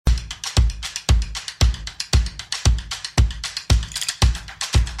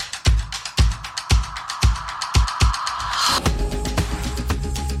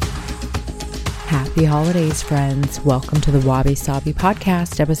Happy holidays, friends. Welcome to the Wabi Sabi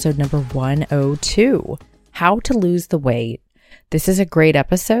podcast, episode number 102, How to Lose the Weight. This is a great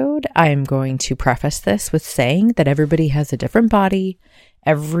episode. I am going to preface this with saying that everybody has a different body.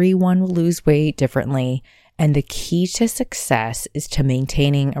 Everyone will lose weight differently. And the key to success is to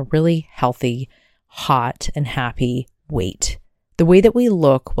maintaining a really healthy, hot, and happy weight. The way that we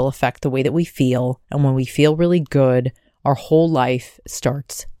look will affect the way that we feel. And when we feel really good, our whole life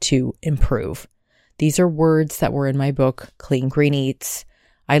starts to improve. These are words that were in my book, Clean Green Eats.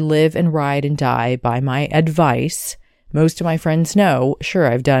 I live and ride and die by my advice. Most of my friends know, sure,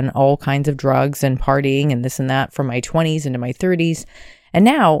 I've done all kinds of drugs and partying and this and that from my 20s into my 30s. And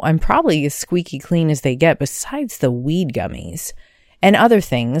now I'm probably as squeaky clean as they get besides the weed gummies and other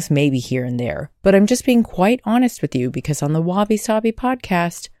things, maybe here and there. But I'm just being quite honest with you because on the Wabi Sabi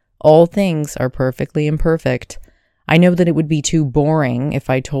podcast, all things are perfectly imperfect. I know that it would be too boring if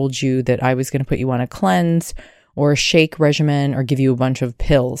I told you that I was going to put you on a cleanse or a shake regimen or give you a bunch of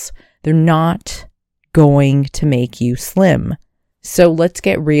pills. They're not going to make you slim. So let's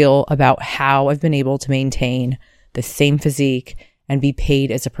get real about how I've been able to maintain the same physique and be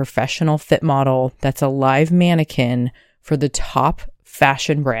paid as a professional fit model that's a live mannequin for the top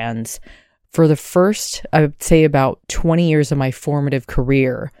fashion brands for the first, I would say, about 20 years of my formative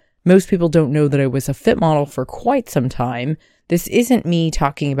career. Most people don't know that I was a fit model for quite some time. This isn't me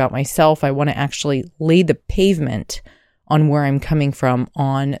talking about myself. I want to actually lay the pavement on where I'm coming from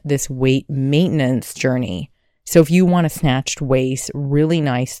on this weight maintenance journey. So if you want a snatched waist, really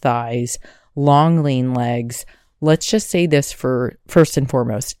nice thighs, long lean legs, let's just say this for first and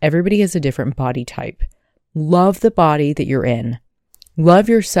foremost. Everybody has a different body type. Love the body that you're in. Love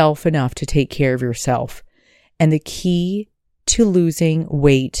yourself enough to take care of yourself. And the key to losing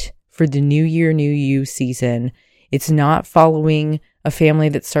weight for the new year, new you season, it's not following a family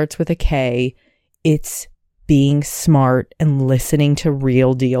that starts with a K. It's being smart and listening to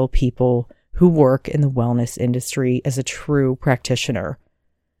real deal people who work in the wellness industry as a true practitioner.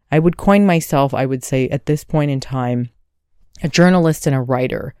 I would coin myself, I would say at this point in time, a journalist and a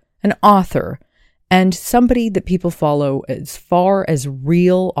writer, an author, and somebody that people follow as far as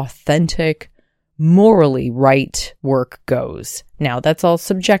real, authentic, morally right work goes. Now, that's all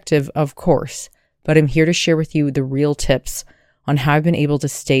subjective, of course, but I'm here to share with you the real tips on how I've been able to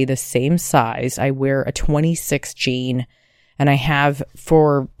stay the same size. I wear a 26 jean, and I have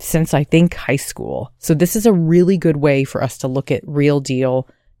since I think high school. So this is a really good way for us to look at real deal,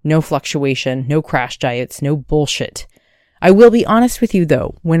 no fluctuation, no crash diets, no bullshit. I will be honest with you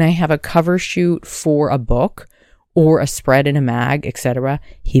though, when I have a cover shoot for a book, or a spread in a mag, etc.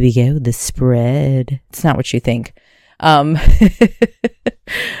 Here we go, the spread. It's not what you think. I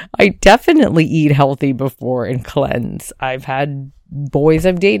definitely eat healthy before and cleanse. I've had boys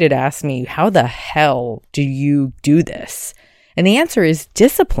I've dated ask me, how the hell do you do this? And the answer is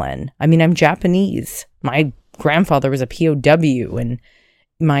discipline. I mean, I'm Japanese. My grandfather was a POW and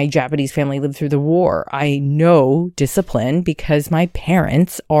my Japanese family lived through the war. I know discipline because my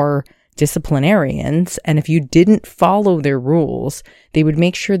parents are disciplinarians, and if you didn't follow their rules, they would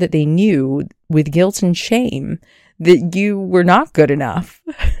make sure that they knew with guilt and shame that you were not good enough.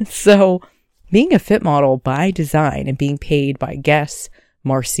 So being a fit model by design and being paid by Guess,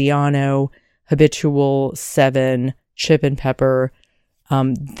 Marciano, Habitual, Seven, Chip and Pepper,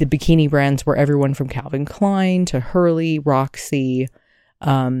 the bikini brands were everyone from Calvin Klein to Hurley, Roxy.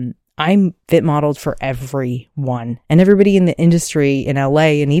 I'm fit modeled for everyone, and everybody in the industry in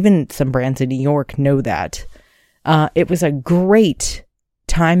LA and even some brands in New York know that. It was a great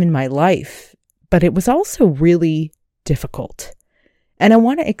time in my life, but it was also really difficult. And I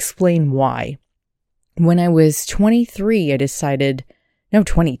want to explain why. When I was 22, I decided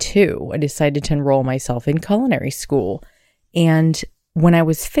to enroll myself in culinary school. And when I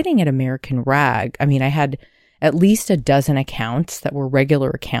was fitting at American Rag, I had at least a dozen accounts that were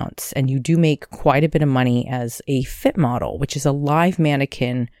regular accounts. And you do make quite a bit of money as a fit model, which is a live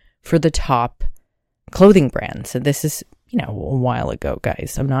mannequin for the top clothing brands. And this is, a while ago,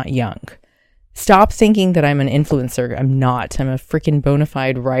 guys. I'm not young. Stop thinking that I'm an influencer. I'm not. I'm a freaking bona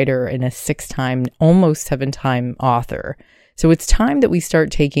fide writer and a 6-time, almost 7-time author. So it's time that we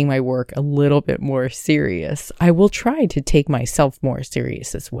start taking my work a little bit more serious. I will try to take myself more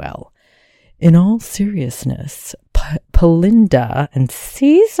serious as well. In all seriousness, Pelinda and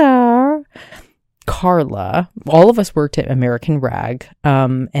Caesar, Carla, all of us worked at American Rag,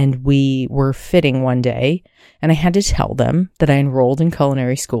 and we were fitting one day, and I had to tell them that I enrolled in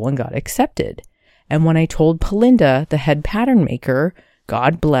culinary school and got accepted. And when I told Pelinda, the head pattern maker,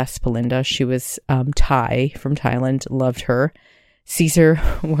 God bless Pelinda, she was Thai from Thailand, loved her, Caesar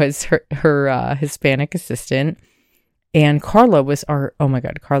was her Hispanic assistant, and Carla was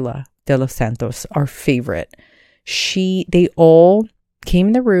Carla de los Santos, our favorite. They all came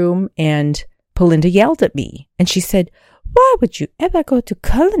in the room, and Pelinda yelled at me, and she said, "Why would you ever go to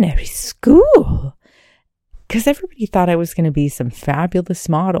culinary school?" Because everybody thought I was going to be some fabulous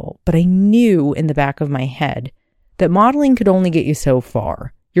model, but I knew in the back of my head that modeling could only get you so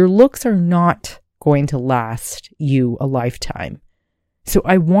far. Your looks are not going to last you a lifetime. So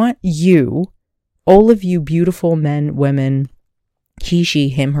I want you, all of you beautiful men, women, he, she,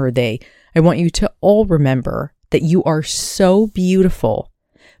 him, her, they, I want you to all remember that you are so beautiful,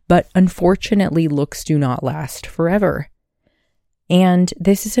 but unfortunately looks do not last forever. And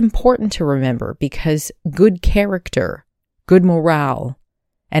this is important to remember because good character, good morale,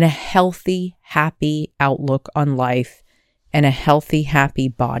 and a healthy, happy outlook on life and a healthy, happy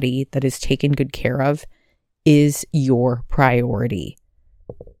body that is taken good care of is your priority.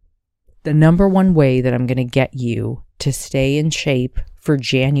 The number one way that I'm going to get you to stay in shape for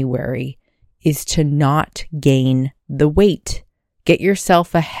January is to not gain the weight. Get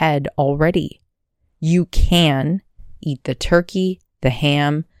yourself ahead already. You can eat the turkey, the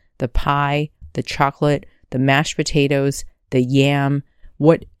ham, the pie, the chocolate, the mashed potatoes, the yam,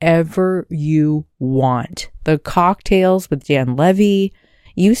 whatever you want. The cocktails with Dan Levy.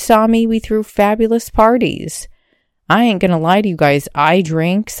 You saw me, we threw fabulous parties. I ain't gonna lie to you guys, I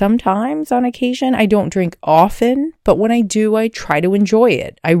drink sometimes on occasion. I don't drink often, but when I do, I try to enjoy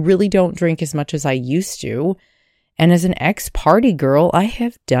it. I really don't drink as much as I used to. And as an ex-party girl, I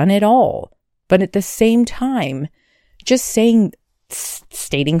have done it all. But at the same time, just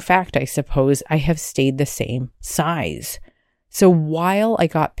stating fact, I suppose, I have stayed the same size. So while I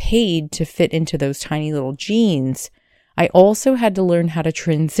got paid to fit into those tiny little jeans, I also had to learn how to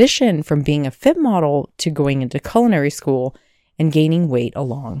transition from being a fit model to going into culinary school and gaining weight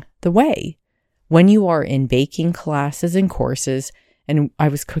along the way. When you are in baking classes and courses, and I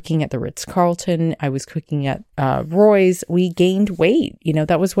was cooking at the Ritz-Carlton, I was cooking at Roy's, we gained weight.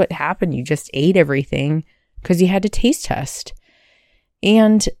 That was what happened. You just ate everything because you had to taste test.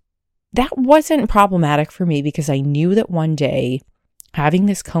 And that wasn't problematic for me because I knew that one day, having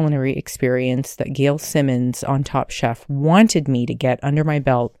this culinary experience that Gail Simmons on Top Chef wanted me to get under my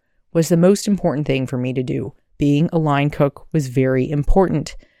belt was the most important thing for me to do. Being a line cook was very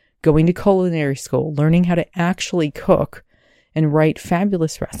important. Going to culinary school, learning how to actually cook and write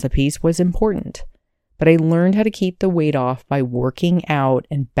fabulous recipes was important. But I learned how to keep the weight off by working out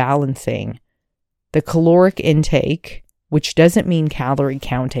and balancing the caloric intake, which doesn't mean calorie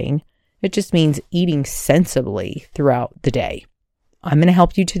counting. It just means eating sensibly throughout the day. I'm going to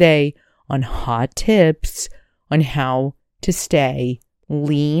help you today on hot tips on how to stay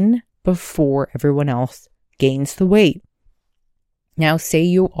lean before everyone else gains the weight. Now, say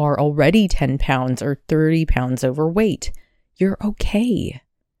you are already 10 pounds or 30 pounds overweight. You're okay.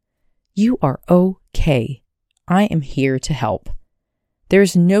 You are okay. I am here to help.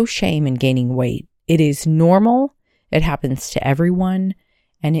 There's no shame in gaining weight. It is normal. It happens to everyone.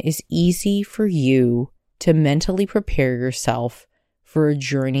 And it is easy for you to mentally prepare yourself for a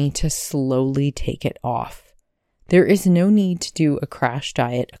journey to slowly take it off. There is no need to do a crash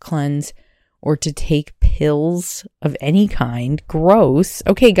diet, a cleanse, or to take pills of any kind. Gross.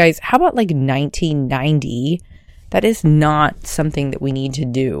 Okay, guys, how about like 1990? That is not something that we need to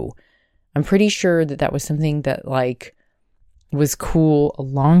do. I'm pretty sure that was something that was cool a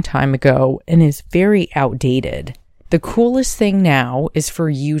long time ago and is very outdated. The coolest thing now is for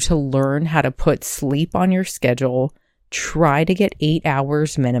you to learn how to put sleep on your schedule, try to get 8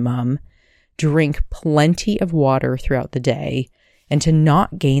 hours minimum, drink plenty of water throughout the day, and to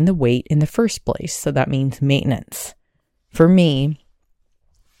not gain the weight in the first place. So that means maintenance. For me,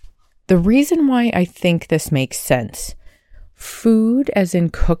 the reason why I think this makes sense, food as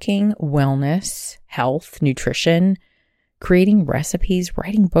in cooking, wellness, health, nutrition, creating recipes,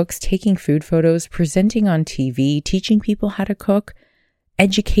 writing books, taking food photos, presenting on TV, teaching people how to cook,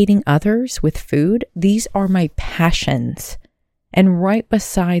 educating others with food, these are my passions. And right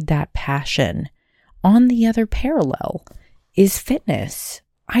beside that passion, on the other parallel, is fitness.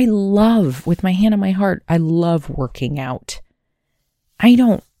 I love, with my hand on my heart, I love working out. I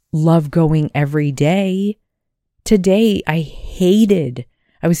don't love going every day. Today, I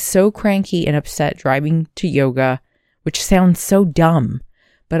was so cranky and upset driving to yoga, which sounds so dumb,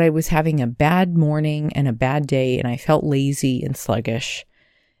 but I was having a bad morning and a bad day, and I felt lazy and sluggish.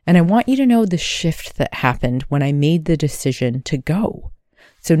 And I want you to know the shift that happened when I made the decision to go.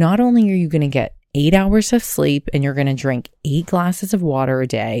 So not only are you going to get 8 hours of sleep and you're going to drink 8 glasses of water a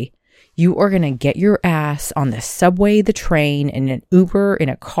day, You are going to get your ass on the subway, the train, in an Uber, in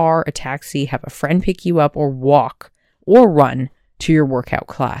a car, a taxi, have a friend pick you up, or walk or run to your workout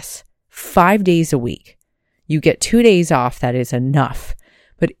class 5 days a week. You get 2 days off. That is enough.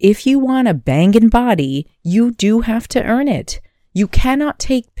 But if you want a banging body, you do have to earn it. You cannot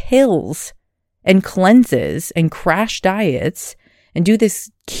take pills and cleanses and crash diets and do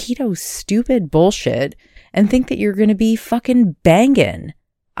this keto stupid bullshit and think that you're going to be fucking banging.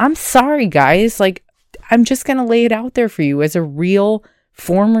 I'm sorry, guys. Like, I'm just going to lay it out there for you as a real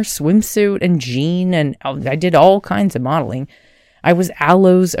former swimsuit and jean, and I did all kinds of modeling. I was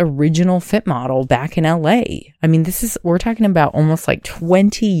Aloe's original fit model back in LA. I mean, we're talking about almost like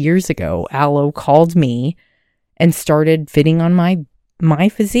 20 years ago. Aloe called me and started fitting on my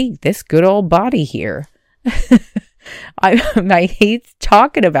physique, this good old body here. I hate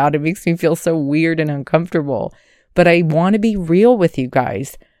talking about it. It makes me feel so weird and uncomfortable. But I want to be real with you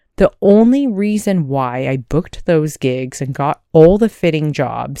guys. The only reason why I booked those gigs and got all the fitting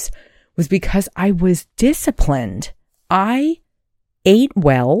jobs was because I was disciplined. I ate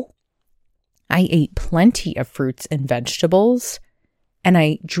well. I ate plenty of fruits and vegetables. And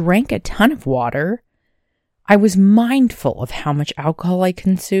I drank a ton of water. I was mindful of how much alcohol I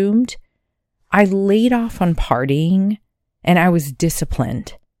consumed. I laid off on partying, and I was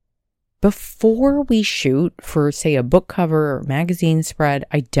disciplined. Before we shoot for, say, a book cover or magazine spread,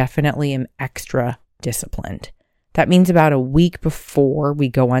 I definitely am extra disciplined. That means about a week before we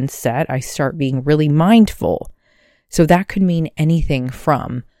go on set, I start being really mindful. So that could mean anything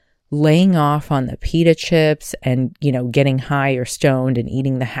from laying off on the pita chips and, getting high or stoned and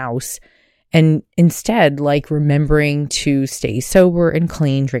eating the house, and instead, like, remembering to stay sober and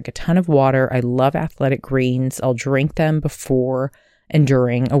clean, drink a ton of water. I love Athletic Greens. I'll drink them before and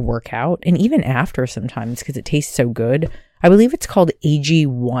during a workout, and even after sometimes because it tastes so good. I believe it's called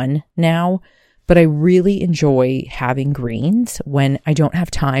AG1 now, but I really enjoy having greens when I don't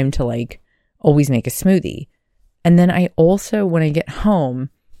have time to, like, always make a smoothie. And then I also, when I get home,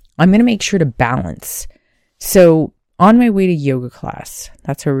 I'm going to make sure to balance. So on my way to yoga class,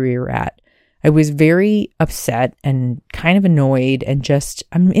 that's where we were at, I was very upset and kind of annoyed, and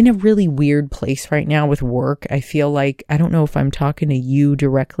I'm in a really weird place right now with work. I feel like, I don't know if I'm talking to you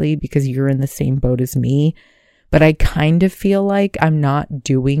directly because you're in the same boat as me, but I kind of feel like I'm not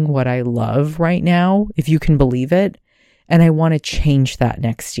doing what I love right now, if you can believe it. And I want to change that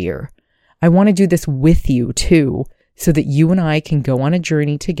next year. I want to do this with you too, so that you and I can go on a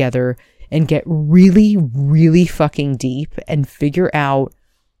journey together and get really, really fucking deep and figure out,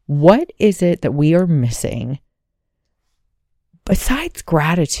 what is it that we are missing besides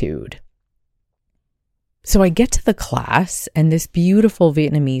gratitude? So I get to the class, and this beautiful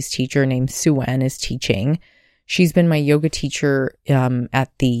Vietnamese teacher named Suen is teaching. She's been my yoga teacher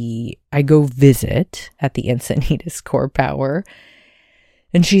I go visit at the Encinitas Core Power.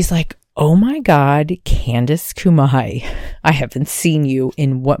 And she's like, oh my God, Candice Kumai, I haven't seen you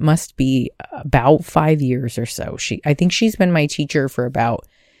in what must be about 5 years or so. I think she's been my teacher for about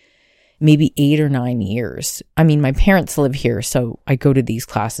maybe 8 or 9 years. I mean, my parents live here, so I go to these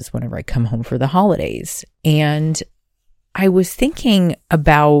classes whenever I come home for the holidays. And I was thinking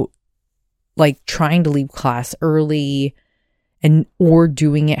about, like, trying to leave class early or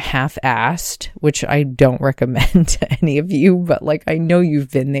doing it half-assed, which I don't recommend to any of you, but, like, I know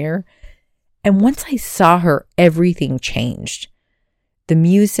you've been there. And once I saw her, everything changed. The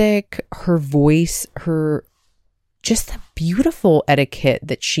music, her voice, just the beautiful etiquette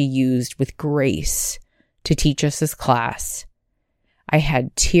that she used with grace to teach us this class. I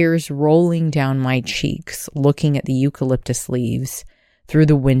had tears rolling down my cheeks looking at the eucalyptus leaves through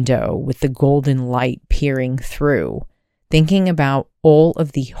the window with the golden light peering through, thinking about all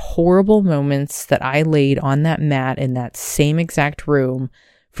of the horrible moments that I laid on that mat in that same exact room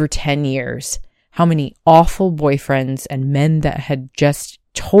for 10 years. How many awful boyfriends and men that had just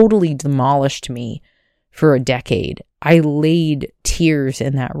totally demolished me for a decade. I laid tears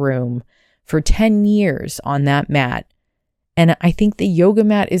in that room for 10 years on that mat. And I think the yoga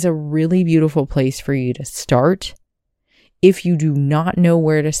mat is a really beautiful place for you to start. If you do not know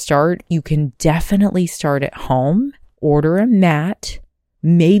where to start, you can definitely start at home. Order a mat,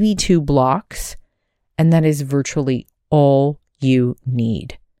 maybe 2 blocks, and that is virtually all you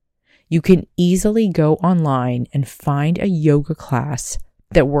need. You can easily go online and find a yoga class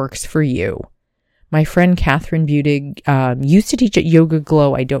that works for you. My friend Catherine Budig used to teach at Yoga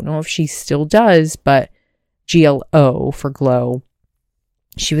Glow. I don't know if she still does, but GLO for Glow.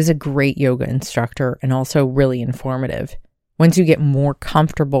 She was a great yoga instructor and also really informative. Once you get more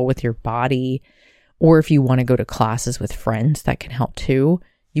comfortable with your body, or if you want to go to classes with friends, that can help too.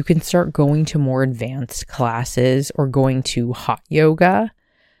 You can start going to more advanced classes or going to hot yoga.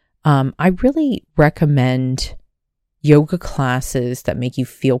 I really recommend yoga classes that make you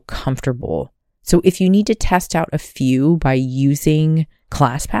feel comfortable. So if you need to test out a few by using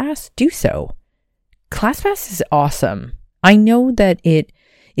ClassPass, do so. ClassPass is awesome. I know that it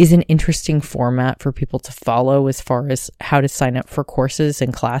is an interesting format for people to follow as far as how to sign up for courses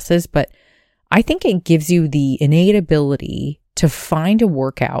and classes, but I think it gives you the innate ability to find a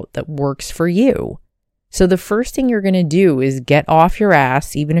workout that works for you. So the first thing you're going to do is get off your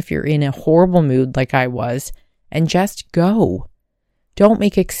ass, even if you're in a horrible mood like I was, and just go. Don't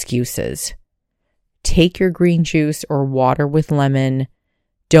make excuses. Take your green juice or water with lemon.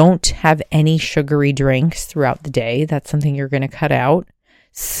 Don't have any sugary drinks throughout the day. That's something you're going to cut out.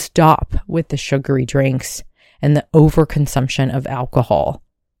 Stop with the sugary drinks and the overconsumption of alcohol.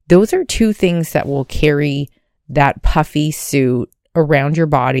 Those are two things that will carry that puffy suit around your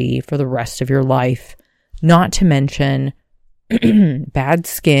body for the rest of your life. Not to mention bad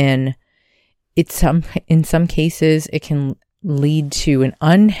skin. In some cases, it can lead to an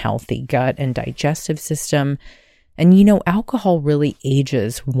unhealthy gut and digestive system. And alcohol really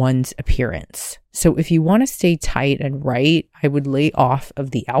ages one's appearance. So if you want to stay tight and right, I would lay off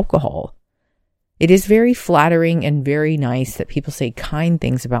of the alcohol. It is very flattering and very nice that people say kind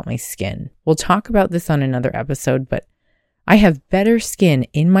things about my skin. We'll talk about this on another episode, but I have better skin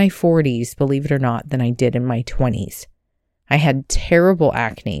in my 40s, believe it or not, than I did in my 20s. I had terrible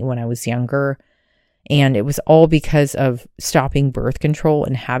acne when I was younger, and it was all because of stopping birth control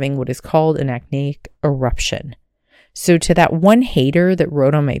and having what is called an acneic eruption. So to that one hater that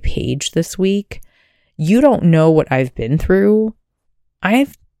wrote on my page this week, you don't know what I've been through. I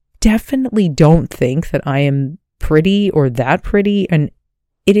definitely don't think that I am pretty or that pretty, and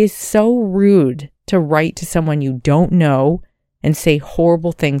it is so rude to write to someone you don't know and say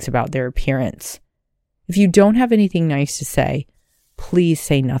horrible things about their appearance. If you don't have anything nice to say, please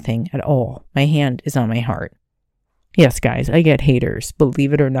say nothing at all. My hand is on my heart. Yes, guys, I get haters,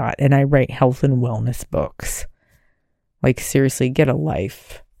 believe it or not, and I write health and wellness books. Like, seriously, get a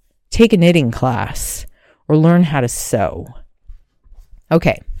life. Take a knitting class or learn how to sew.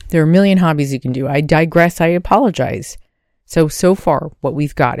 Okay, there are a million hobbies you can do. I digress. I apologize. So far, what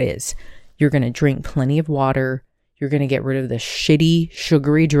we've got is you're going to drink plenty of water. You're going to get rid of the shitty,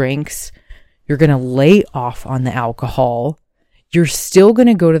 sugary drinks. You're going to lay off on the alcohol. You're still going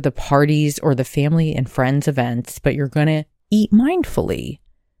to go to the parties or the family and friends events, but you're going to eat mindfully.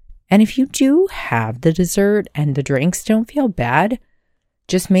 And if you do have the dessert and the drinks don't feel bad,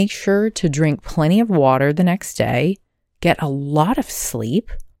 just make sure to drink plenty of water the next day, get a lot of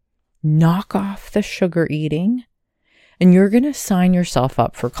sleep, knock off the sugar eating, and you're going to sign yourself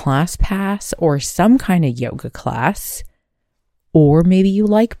up for ClassPass or some kind of yoga class, or maybe you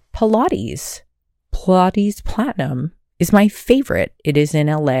like Pilates. Pilates Platinum is my favorite. It is in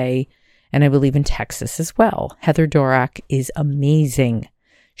LA, and I believe in Texas as well. Heather Dorak is amazing.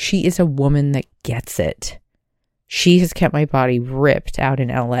 She is a woman that gets it. She has kept my body ripped out in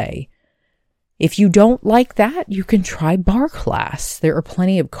LA. If you don't like that, you can try bar class. There are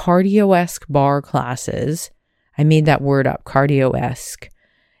plenty of cardio-esque bar classes. I made that word up, cardio-esque.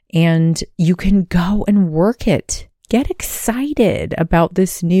 And you can go and work it. Get excited about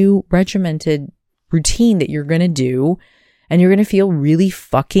this new regimented routine that you're going to do, and you're going to feel really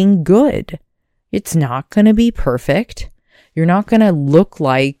fucking good. It's not going to be perfect. You're not going to look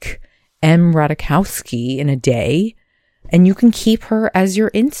like M. Radikowski in a day, and you can keep her as your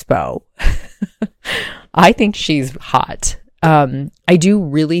inspo. I think she's hot. I do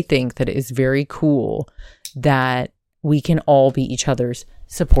really think that it is very cool that we can all be each other's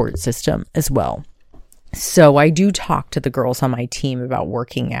support system as well. So I do talk to the girls on my team about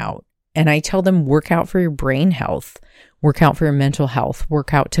working out, and I tell them work out for your brain health, work out for your mental health,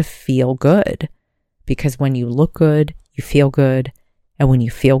 work out to feel good. Because when you look good, you feel good. And when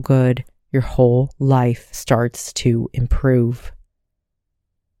you feel good, your whole life starts to improve.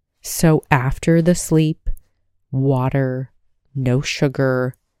 So after the sleep, water, no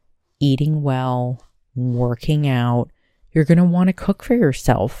sugar, eating well, working out, you're going to want to cook for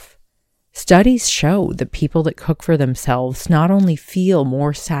yourself. Studies show that people that cook for themselves not only feel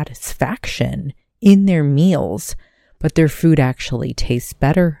more satisfaction in their meals, but their food actually tastes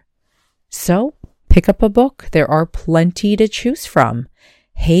better. So pick up a book. There are plenty to choose from.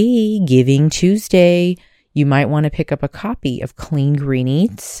 Hey, Giving Tuesday, you might want to pick up a copy of Clean Green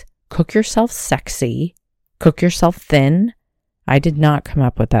Eats, Cook Yourself Sexy, Cook Yourself Thin. I did not come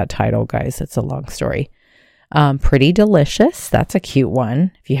up with that title, guys. It's a long story. Pretty Delicious. That's a cute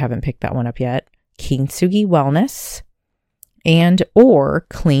one if you haven't picked that one up yet. Kintsugi Wellness. and or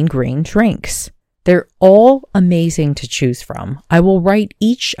clean green drinks. They're all amazing to choose from. I will write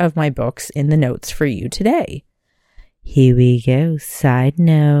each of my books in the notes for you today. Here we go. Side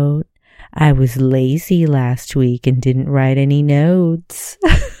note. I was lazy last week and didn't write any notes.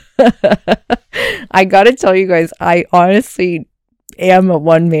 I gotta tell you guys, I honestly am a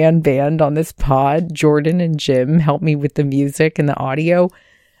one-man band on this pod. Jordan and Jim helped me with the music and the audio.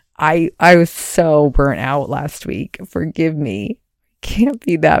 I was so burnt out last week. Forgive me. Can't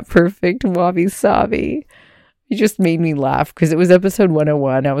be that perfect, Wabi Sabi. You just made me laugh because it was episode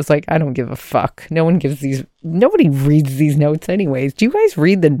 101. I was like, I don't give a fuck. Nobody reads these notes anyways. Do you guys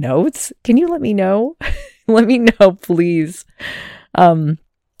read the notes? Can you let me know? Let me know, please.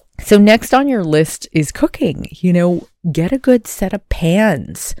 So next on your list is cooking. Get a good set of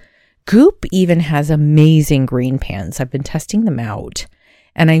pans. Goop even has amazing green pans. I've been testing them out.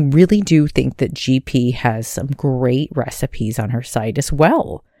 And I really do think that GP has some great recipes on her site as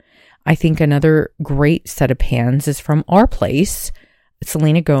well. I think another great set of pans is from Our Place.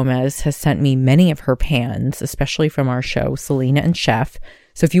 Selena Gomez has sent me many of her pans, especially from our show, Selena and Chef.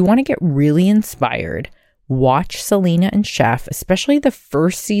 So if you want to get really inspired, watch Selena and Chef. Especially the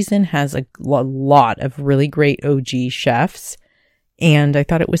first season has a lot of really great OG chefs. And I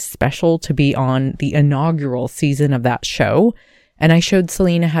thought it was special to be on the inaugural season of that show. And I showed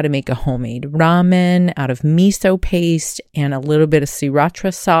Selena how to make a homemade ramen out of miso paste and a little bit of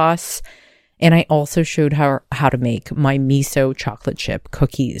sriracha sauce. And I also showed her how to make my miso chocolate chip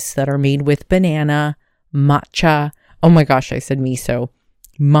cookies that are made with banana, matcha. Oh my gosh, I said miso.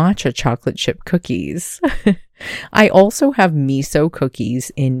 Matcha chocolate chip cookies. I also have miso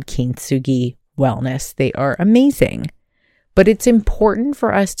cookies in Kintsugi Wellness. They are amazing. But it's important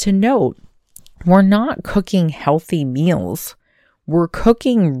for us to note, we're not cooking healthy meals. We're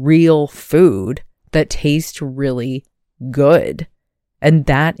cooking real food that tastes really good. And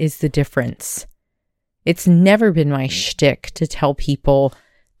that is the difference. It's never been my shtick to tell people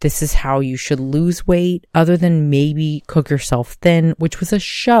this is how you should lose weight, other than maybe Cook Yourself Thin, which was a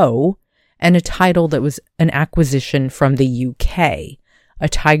show and a title that was an acquisition from the UK, a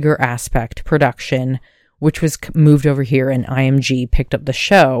Tiger Aspect production, which was moved over here and IMG picked up the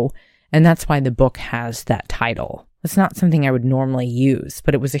show. And that's why the book has that title. It's not something I would normally use,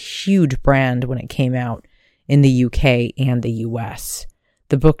 but it was a huge brand when it came out in the UK and the US.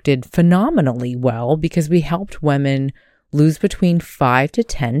 The book did phenomenally well because we helped women lose between 5 to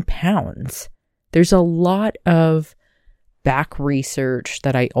 10 pounds. There's a lot of back research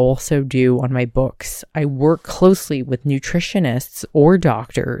that I also do on my books. I work closely with nutritionists or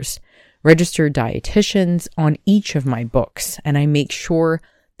doctors, registered dietitians on each of my books, and I make sure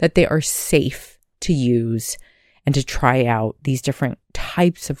that they are safe to use and to try out these different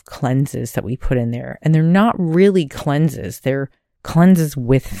types of cleanses that we put in there. And they're not really cleanses, they're cleanses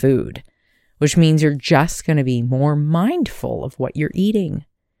with food, which means you're just going to be more mindful of what you're eating.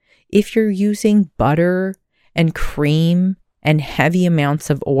 If you're using butter and cream and heavy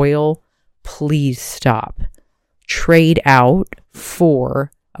amounts of oil, please stop. Trade out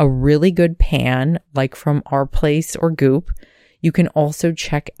for a really good pan, like from Our Place or Goop. You can also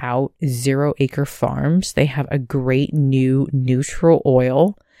check out Zero Acre Farms. They have a great new neutral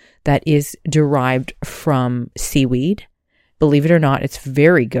oil that is derived from seaweed. Believe it or not, it's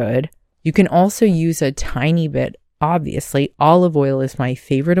very good. You can also use a tiny bit. Obviously, olive oil is my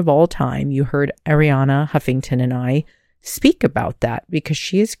favorite of all time. You heard Ariana Huffington and I speak about that because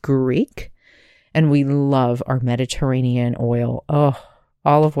she is Greek and we love our Mediterranean oil. Oh,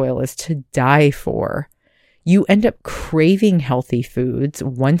 olive oil is to die for. You end up craving healthy foods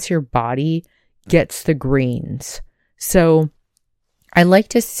once your body gets the greens. So I like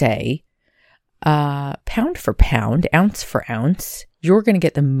to say, pound for pound, ounce for ounce, you're going to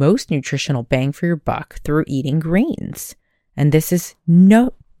get the most nutritional bang for your buck through eating greens. And this is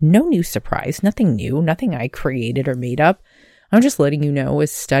no new surprise, nothing new, nothing I created or made up. I'm just letting you know,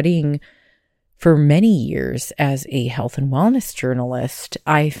 as studying for many years as a health and wellness journalist,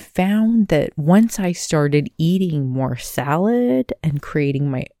 I found that once I started eating more salad and creating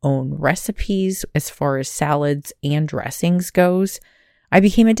my own recipes as far as salads and dressings goes, I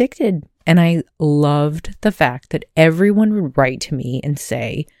became addicted. And I loved the fact that everyone would write to me and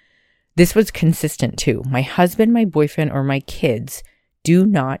say, this was consistent too. My husband, my boyfriend, or my kids do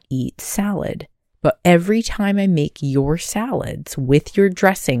not eat salad. But every time I make your salads with your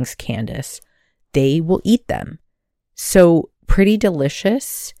dressings, Candace, they will eat them. So Pretty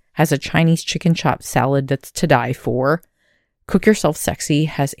Delicious has a Chinese chicken chop salad that's to die for. Cook Yourself Sexy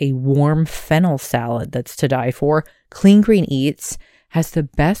has a warm fennel salad that's to die for. Clean Green Eats has the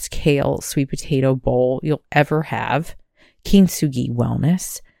best kale sweet potato bowl you'll ever have. Kintsugi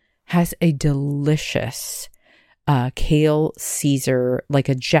Wellness has a delicious kale Caesar, like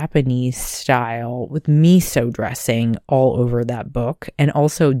a Japanese style with miso dressing all over that book. And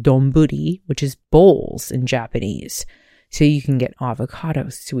also donburi, which is bowls in Japanese. So you can get avocado,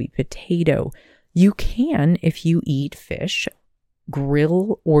 sweet potato. You can, if you eat fish,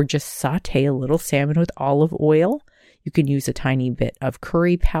 grill or just saute a little salmon with olive oil. You can use a tiny bit of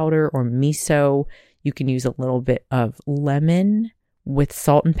curry powder or miso. You can use a little bit of lemon with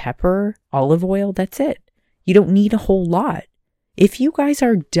salt and pepper, olive oil. That's it. You don't need a whole lot. If you guys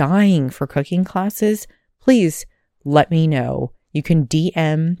are dying for cooking classes, please let me know. You can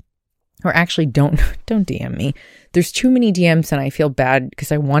DM, or actually don't DM me. There's too many DMs and I feel bad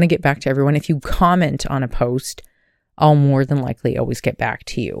because I want to get back to everyone. If you comment on a post, I'll more than likely always get back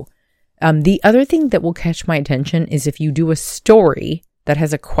to you. The other thing that will catch my attention is if you do a story that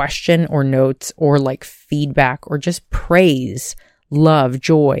has a question or notes or like feedback or just praise, love,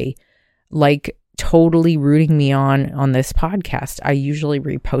 joy, like totally rooting me on this podcast, I usually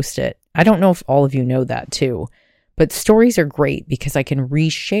repost it. I don't know if all of you know that too, but stories are great because I can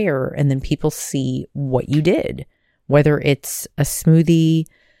reshare and then people see what you did, whether it's a smoothie,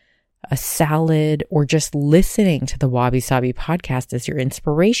 a salad, or just listening to the Wabi Sabi podcast as your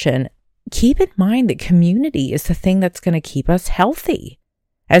inspiration. Keep in mind that community is the thing that's going to keep us healthy.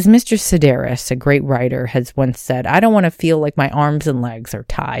 As Mr. Sedaris, a great writer, has once said, I don't want to feel like my arms and legs are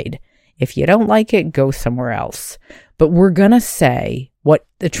tied. If you don't like it, go somewhere else. But we're going to say what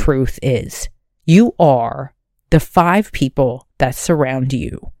the truth is. You are the 5 people that surround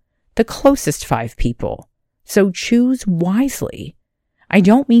you, the closest 5 people. So choose wisely. I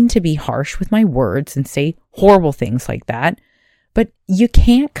don't mean to be harsh with my words and say horrible things like that, but you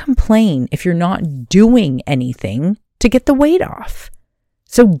can't complain if you're not doing anything to get the weight off.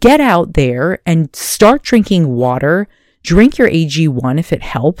 So get out there and start drinking water. Drink your AG1 if it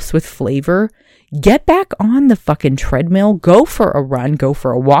helps with flavor. Get back on the fucking treadmill. Go for a run. Go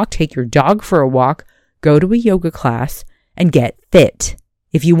for a walk. Take your dog for a walk. Go to a yoga class and get fit.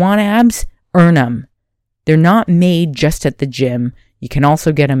 If you want abs, earn them. They're not made just at the gym. You can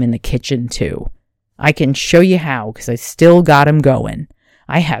also get them in the kitchen too. I can show you how because I still got them going.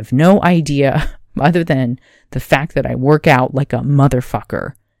 I have no idea other than the fact that I work out like a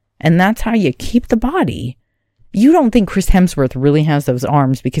motherfucker. And that's how you keep the body. You don't think Chris Hemsworth really has those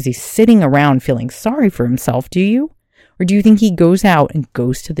arms because he's sitting around feeling sorry for himself, do you? Or do you think he goes out and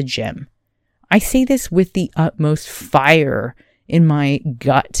goes to the gym? I say this with the utmost fire in my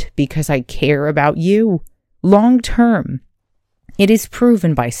gut because I care about you. Long term, it is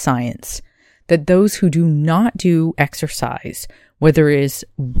proven by science that those who do not do exercise, whether it is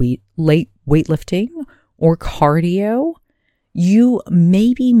weightlifting or cardio, you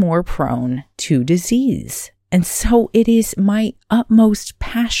may be more prone to disease. And so it is my utmost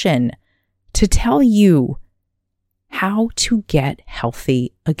passion to tell you how to get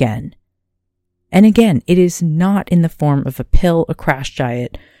healthy again. And again, it is not in the form of a pill, a crash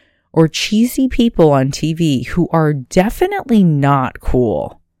diet, or cheesy people on TV who are definitely not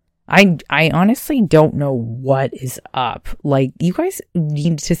cool. I honestly don't know what is up. Like, you guys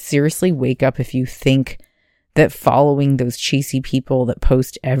need to seriously wake up if you think that following those cheesy people that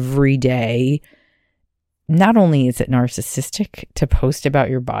post every day, not only is it narcissistic to post about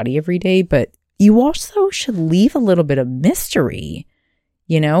your body every day, but you also should leave a little bit of mystery.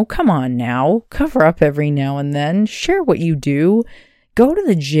 You know, come on now, cover up every now and then, share what you do. Go to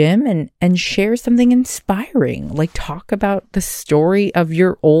the gym and share something inspiring, like talk about the story of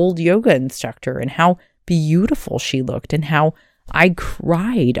your old yoga instructor and how beautiful she looked and how I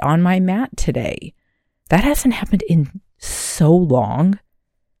cried on my mat today. That hasn't happened in so long.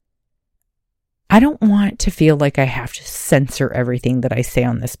 I don't want to feel like I have to censor everything that I say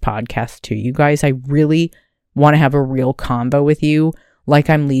on this podcast to you guys. I really want to have a real combo with you, like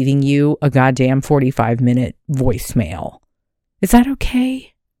I'm leaving you a goddamn 45-minute voicemail. Is that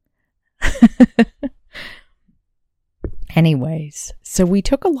okay? Anyways, so we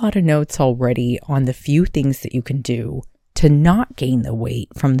took a lot of notes already on the few things that you can do to not gain the weight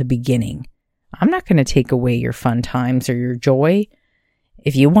from the beginning. I'm not going to take away your fun times or your joy.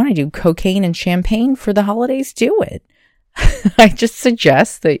 If you want to do cocaine and champagne for the holidays, do it. I just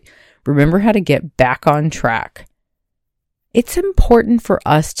suggest that remember how to get back on track. It's important for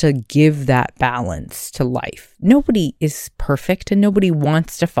us to give that balance to life. Nobody is perfect and nobody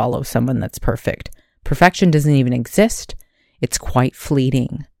wants to follow someone that's perfect. Perfection doesn't even exist. It's quite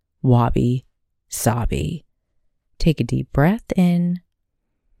fleeting. Wabi sabi. Take a deep breath in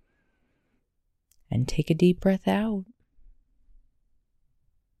and take a deep breath out.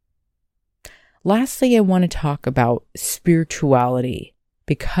 Lastly, I want to talk about spirituality,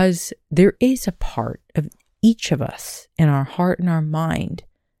 because there is a part of each of us in our heart and our mind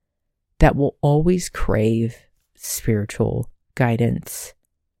that will always crave spiritual guidance.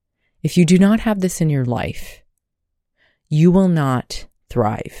 If you do not have this in your life, you will not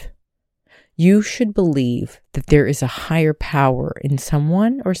thrive. You should believe that there is a higher power in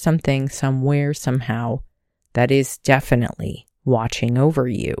someone or something, somewhere, somehow, that is definitely watching over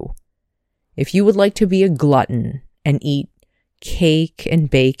you. If you would like to be a glutton and eat cake and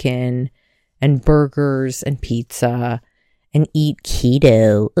bacon and burgers and pizza and eat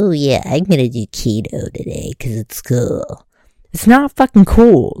keto, oh yeah, I'm gonna do keto today because it's cool. It's not fucking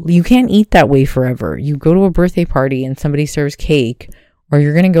cool. You can't eat that way forever. You go to a birthday party and somebody serves cake, or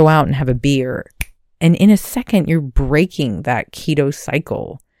you're going to go out and have a beer, and in a second, you're breaking that keto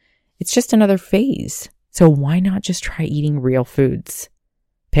cycle. It's just another phase. So why not just try eating real foods?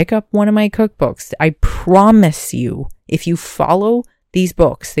 Pick up one of my cookbooks. I promise you, if you follow these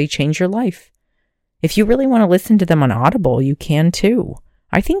books, they change your life. If you really want to listen to them on Audible, you can too.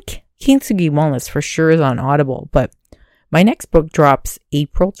 I think Kintsugi Wellness for sure is on Audible, but my next book drops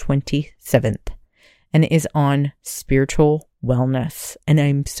April 27th and is on spiritual wellness. And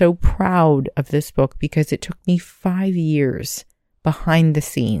I'm so proud of this book because it took me 5 years behind the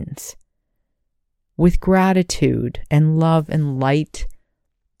scenes with gratitude and love and light.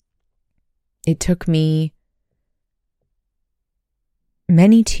 It took me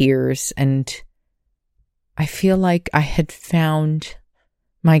many tears, and I feel like I had found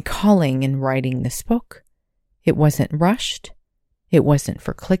my calling in writing this book. It wasn't rushed. It wasn't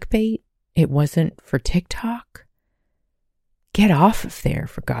for clickbait. It wasn't for TikTok. Get off of there,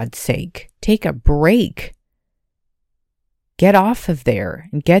 for God's sake. Take a break. Get off of there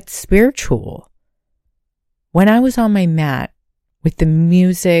and get spiritual. When I was on my mat with the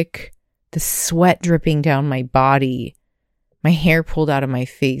music, the sweat dripping down my body, my hair pulled out of my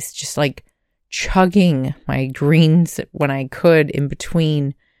face, just like chugging my greens when I could in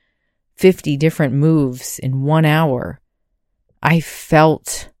between 50 different moves in 1 hour, I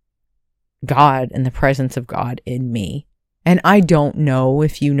felt God and the presence of God in me. And I don't know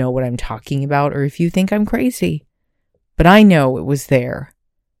if you know what I'm talking about or if you think I'm crazy, but I know it was there.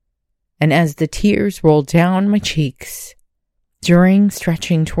 And as the tears rolled down my cheeks during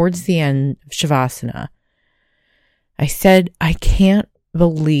stretching towards the end of Shavasana, I said, I can't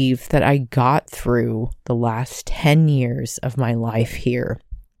believe that I got through the last 10 years of my life here,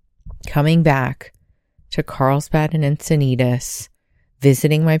 coming back to Carlsbad and Encinitas,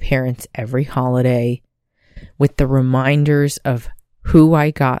 visiting my parents every holiday with the reminders of who I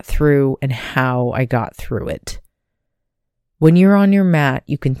got through and how I got through it. When you're on your mat,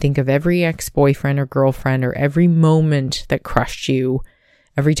 you can think of every ex-boyfriend or girlfriend or every moment that crushed you,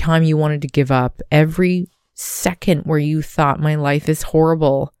 every time you wanted to give up, every second where you thought my life is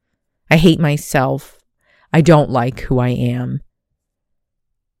horrible. I hate myself. I don't like who I am.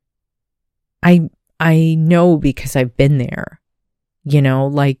 I know because I've been there. You know,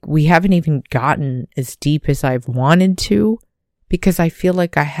 like we haven't even gotten as deep as I've wanted to because I feel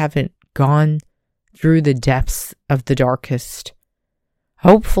like I haven't gone through the depths of the darkest.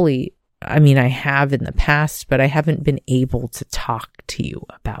 Hopefully, I mean, I have in the past, but I haven't been able to talk to you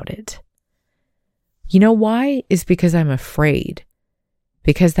about it. You know why? Is because I'm afraid.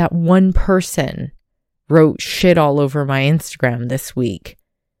 Because that one person wrote shit all over my Instagram this week.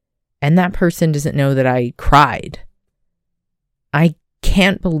 And that person doesn't know that I cried. I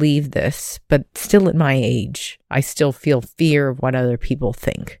can't believe this, but still at my age, I still feel fear of what other people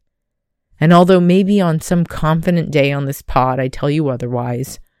think. And although maybe on some confident day on this pod I tell you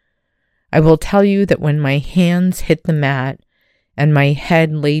otherwise, I will tell you that when my hands hit the mat and my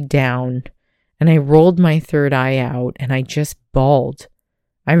head laid down and I rolled my third eye out and I just bawled,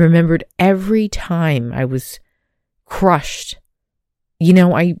 I remembered every time I was crushed. You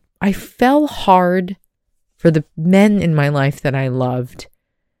know, I fell hard for the men in my life that I loved,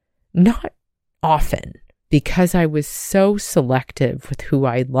 not often, because I was so selective with who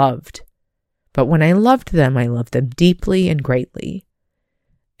I loved. But when I loved them deeply and greatly.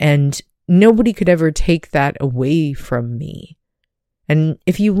 And nobody could ever take that away from me. And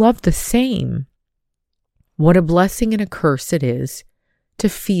if you love the same, what a blessing and a curse it is to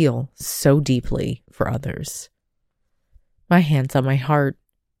feel so deeply for others. My hands on my heart.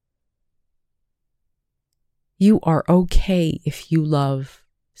 You are okay if you love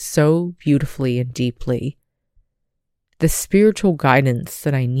so beautifully and deeply. The spiritual guidance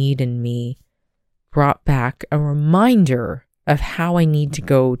that I need in me brought back a reminder of how I need to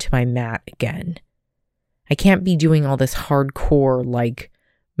go to my mat again. I can't be doing all this hardcore, like,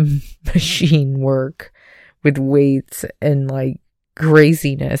 machine work with weights and like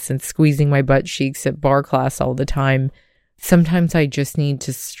craziness and squeezing my butt cheeks at bar class all the time. Sometimes I just need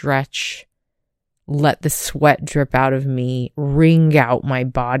to stretch, let the sweat drip out of me, wring out my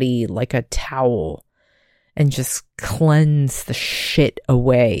body like a towel, and just cleanse the shit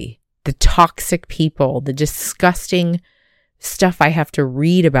away. The toxic people, the disgusting stuff I have to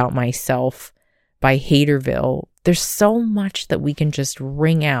read about myself by Haterville. There's so much that we can just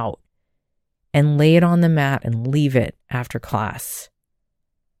wring out and lay it on the mat and leave it after class.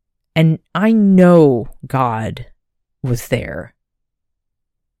 And I know God was there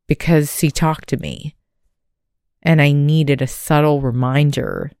because he talked to me. And I needed a subtle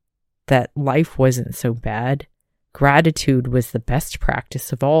reminder that life wasn't so bad. Gratitude was the best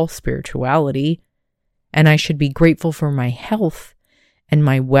practice of all spirituality. And I should be grateful for my health and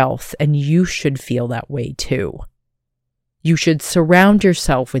my wealth. And you should feel that way too. You should surround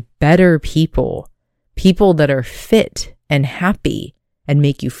yourself with better people, people that are fit and happy and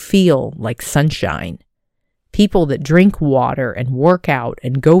make you feel like sunshine. People that drink water and work out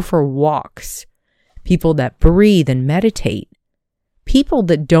and go for walks. People that breathe and meditate. People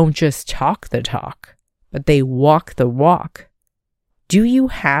that don't just talk the talk, but they walk the walk. Do you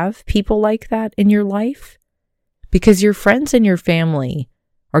have people like that in your life? Because your friends and your family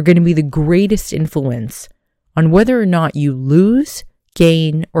are going to be the greatest influence on whether or not you lose,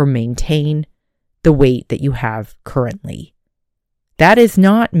 gain, or maintain the weight that you have currently. That is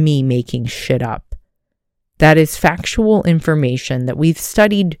not me making shit up. That is factual information that we've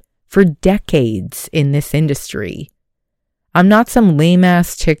studied for decades in this industry. I'm not some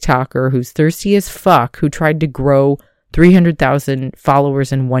lame-ass TikToker who's thirsty as fuck who tried to grow 300,000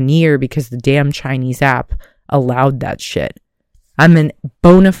 followers in 1 year because the damn Chinese app allowed that shit. I'm a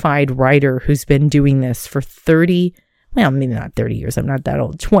bona fide writer who's been doing this for 30, well, maybe not 30 years. I'm not that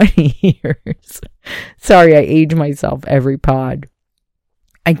old. 20 years. Sorry, I age myself every pod.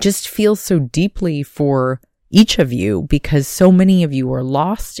 I just feel so deeply for each of you because so many of you are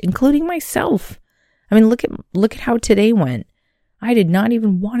lost, including myself. I mean, look at how today went. I did not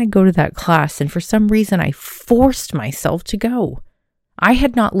even want to go to that class, and for some reason I forced myself to go. I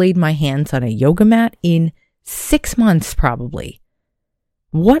had not laid my hands on a yoga mat in 6 months probably.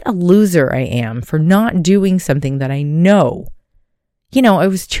 What a loser I am for not doing something that I know. You know, I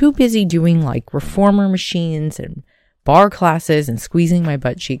was too busy doing like reformer machines and bar classes and squeezing my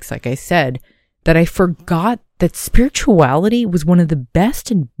butt cheeks, like I said, that I forgot that spirituality was one of the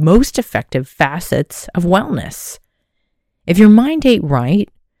best and most effective facets of wellness. If your mind ain't right,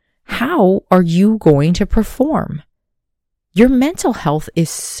 how are you going to perform? Your mental health is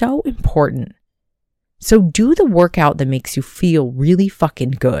so important. So do the workout that makes you feel really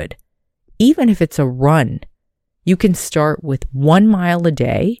fucking good. Even if it's a run, you can start with 1 mile a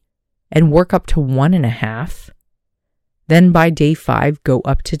day and work up to 1.5. Then by day 5, go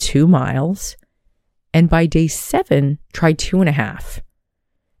up to 2 miles. And by day 7, try 2.5.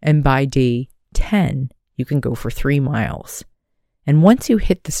 And by day 10, you can go for 3 miles. And once you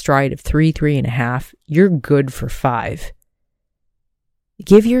hit the stride of 3.5, you're good for 5.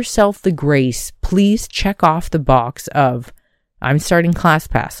 Give yourself the grace. Please check off the box of, I'm starting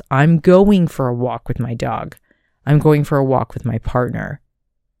ClassPass. I'm going for a walk with my dog. I'm going for a walk with my partner.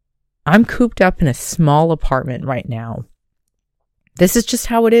 I'm cooped up in a small apartment right now. This is just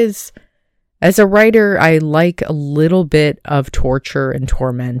how it is. As a writer, I like a little bit of torture and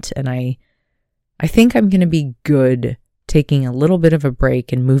torment, and I think I'm going to be good taking a little bit of a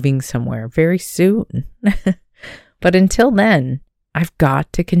break and moving somewhere very soon. But until then, I've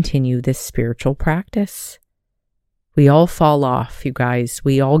got to continue this spiritual practice. We all fall off, you guys.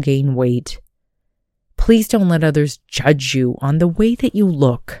 We all gain weight. Please don't let others judge you on the way that you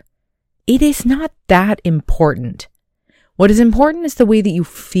look. It is not that important. What is important is the way that you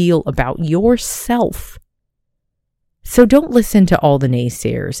feel about yourself. So don't listen to all the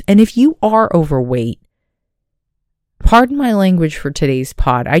naysayers. And if you are overweight, pardon my language for today's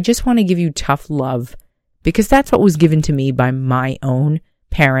pod, I just want to give you tough love because that's what was given to me by my own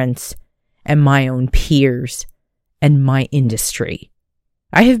parents and my own peers and my industry.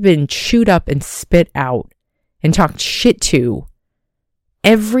 I have been chewed up and spit out and talked shit to.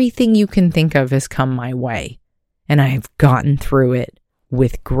 Everything you can think of has come my way, and I have gotten through it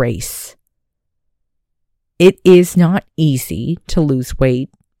with grace. It is not easy to lose weight,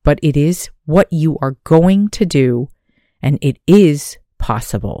 but it is what you are going to do, and it is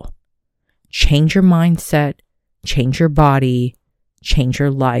possible. Change your mindset, change your body, change your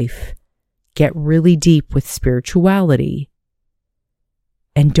life. Get really deep with spirituality.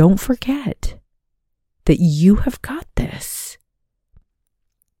 And don't forget that you have got this.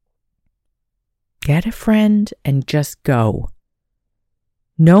 Get a friend and just go.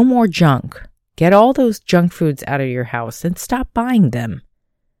 No more junk. Get all those junk foods out of your house and stop buying them.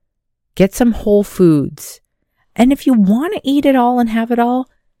 Get some whole foods. And if you want to eat it all and have it all,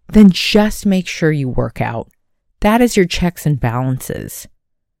 then just make sure you work out. That is your checks and balances.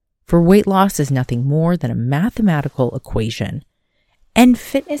 For weight loss is nothing more than a mathematical equation. And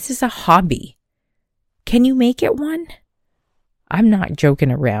fitness is a hobby. Can you make it one? I'm not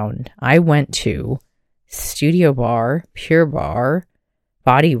joking around. I went to Studio Bar, Pure Barre,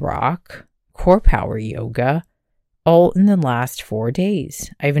 Body Rock, Core Power Yoga, all in the last 4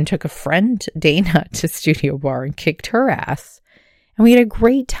 days. I even took a friend, Dana, to Studio Bar and kicked her ass. And we had a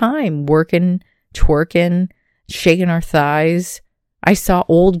great time working, twerking, shaking our thighs. I saw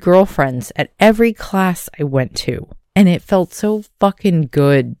old girlfriends at every class I went to, and it felt so fucking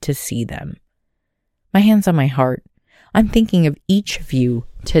good to see them. My hand's on my heart. I'm thinking of each of you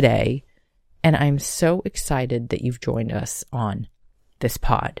today, and I'm so excited that you've joined us on this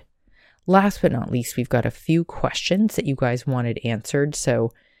pod. Last but not least, we've got a few questions that you guys wanted answered,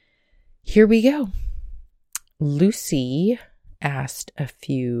 so here we go. Lucy asked a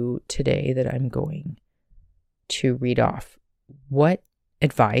few today that I'm going to read off. What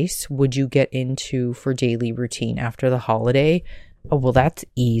advice would you get into for daily routine after the holiday? Oh, well, that's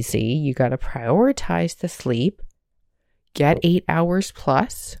easy. You got to prioritize the sleep. Get 8 hours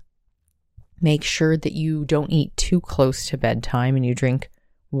plus. Make sure that you don't eat too close to bedtime and you drink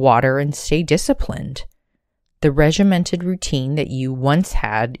water and stay disciplined. The regimented routine that you once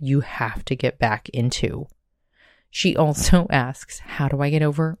had, you have to get back into. She also asks, how do I get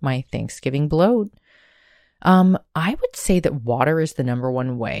over my Thanksgiving bloat? I would say that water is the number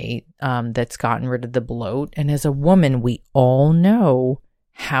one way that's gotten rid of the bloat. And as a woman, we all know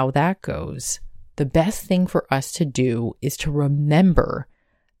how that goes. The best thing for us to do is to remember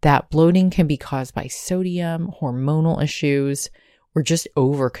that bloating can be caused by sodium, hormonal issues, or just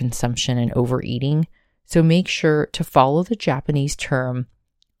overconsumption and overeating. So make sure to follow the Japanese term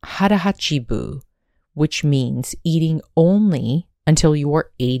harahachibu, which means eating only until you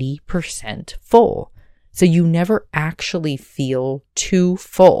are 80% full. So you never actually feel too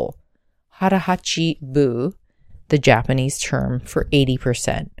full. Harahachibu, the Japanese term for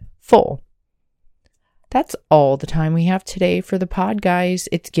 80% full. That's all the time we have today for the pod, guys.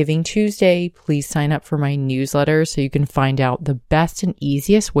 It's Giving Tuesday. Please sign up for my newsletter so you can find out the best and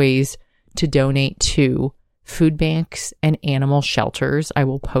easiest ways to donate to food banks and animal shelters. I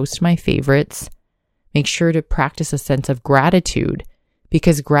will post my favorites. Make sure to practice a sense of gratitude,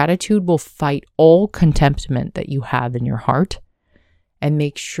 because gratitude will fight all contentment that you have in your heart. And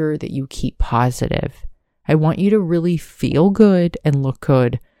make sure that you keep positive. I want you to really feel good and look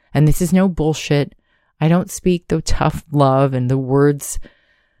good. And this is no bullshit. I don't speak the tough love and the words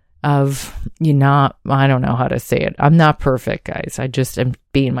of, I don't know how to say it. I'm not perfect, guys. I just am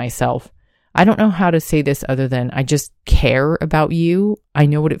being myself. I don't know how to say this other than I just care about you. I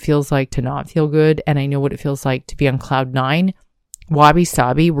know what it feels like to not feel good. And I know what it feels like to be on cloud 9. Wabi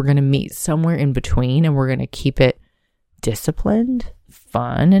Sabi, we're going to meet somewhere in between, and we're going to keep it disciplined,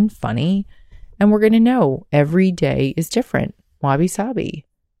 fun, and funny. And we're going to know every day is different. Wabi Sabi.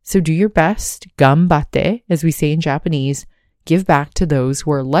 So do your best, ganbatte, as we say in Japanese. Give back to those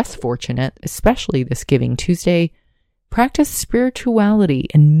who are less fortunate, especially this Giving Tuesday. Practice spirituality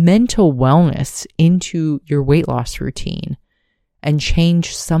and mental wellness into your weight loss routine and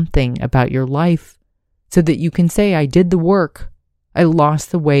change something about your life so that you can say, I did the work, I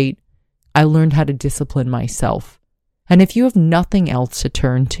lost the weight, I learned how to discipline myself. And if you have nothing else to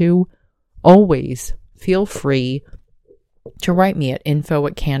turn to, always feel free to write me at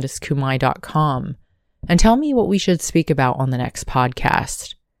info@CandiceKumai.com and tell me what we should speak about on the next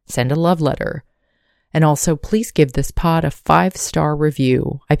podcast. Send a love letter. And also, please give this pod a 5-star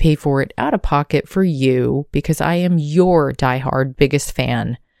review. I pay for it out of pocket for you because I am your diehard biggest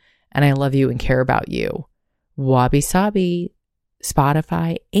fan and I love you and care about you. Wabi Sabi,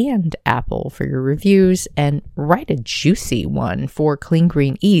 Spotify, and Apple for your reviews, and write a juicy one for Clean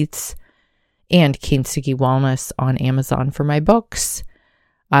Green Eats and Kintsugi Wellness on Amazon for my books.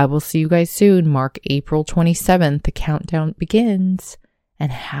 I will see you guys soon. Mark April 27th. The countdown begins.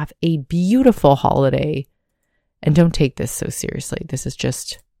 And have a beautiful holiday. And don't take this so seriously. This is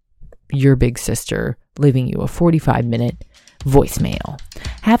just your big sister leaving you a 45-minute voicemail.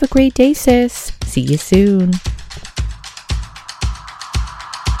 Have a great day, sis. See you soon.